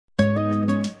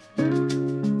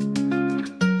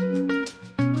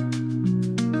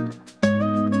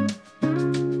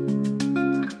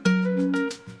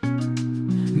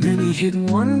Hidden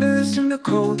wonders in the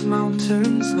cold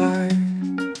mountains lie.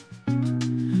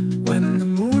 When the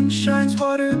moon shines,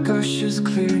 water gushes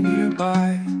clear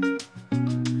nearby.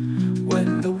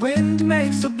 When the wind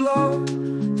makes a blow,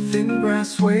 thin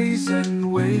grass sways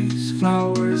and waves.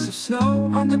 Flowers of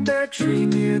snow on the bare tree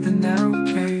near the narrow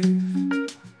cave.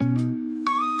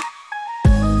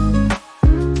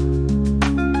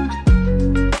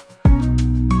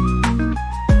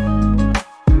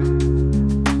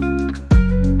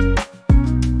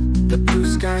 The blue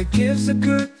sky gives a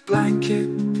good blanket,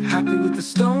 happy with the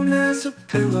stone as a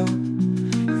pillow.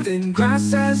 Thin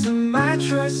grass as a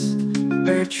mattress,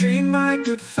 bare tree my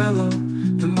good fellow.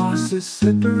 The moss is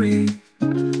slippery,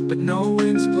 but no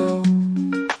winds blow.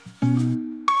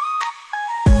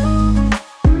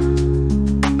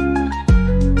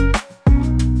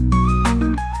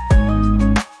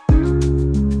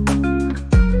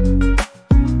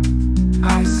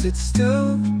 I sit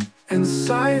still and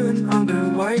silent under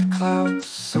white clouds.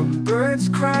 Some birds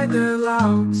cry their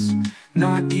louds.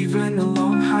 Not even a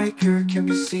lone hiker can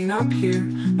be seen up here.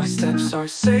 My steps are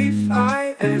safe,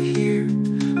 I adhere.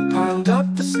 Piled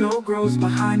up, the snow grows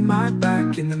behind my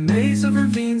back. In the maze of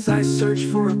ravines I search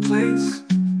for a place.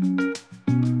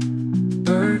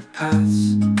 Bird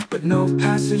paths, but no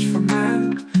passage for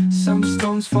man. Some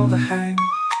stones fall to hang.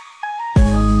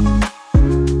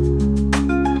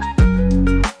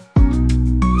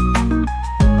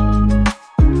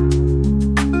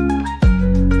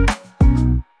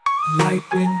 Light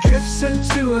wind drifts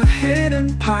into a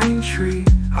hidden pine tree.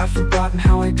 I've forgotten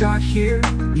how I got here.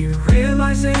 New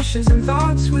realisations and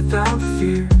thoughts without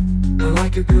fear. I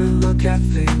like a good look at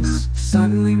things.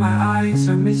 Suddenly my eyes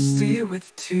are misty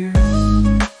with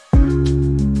tears.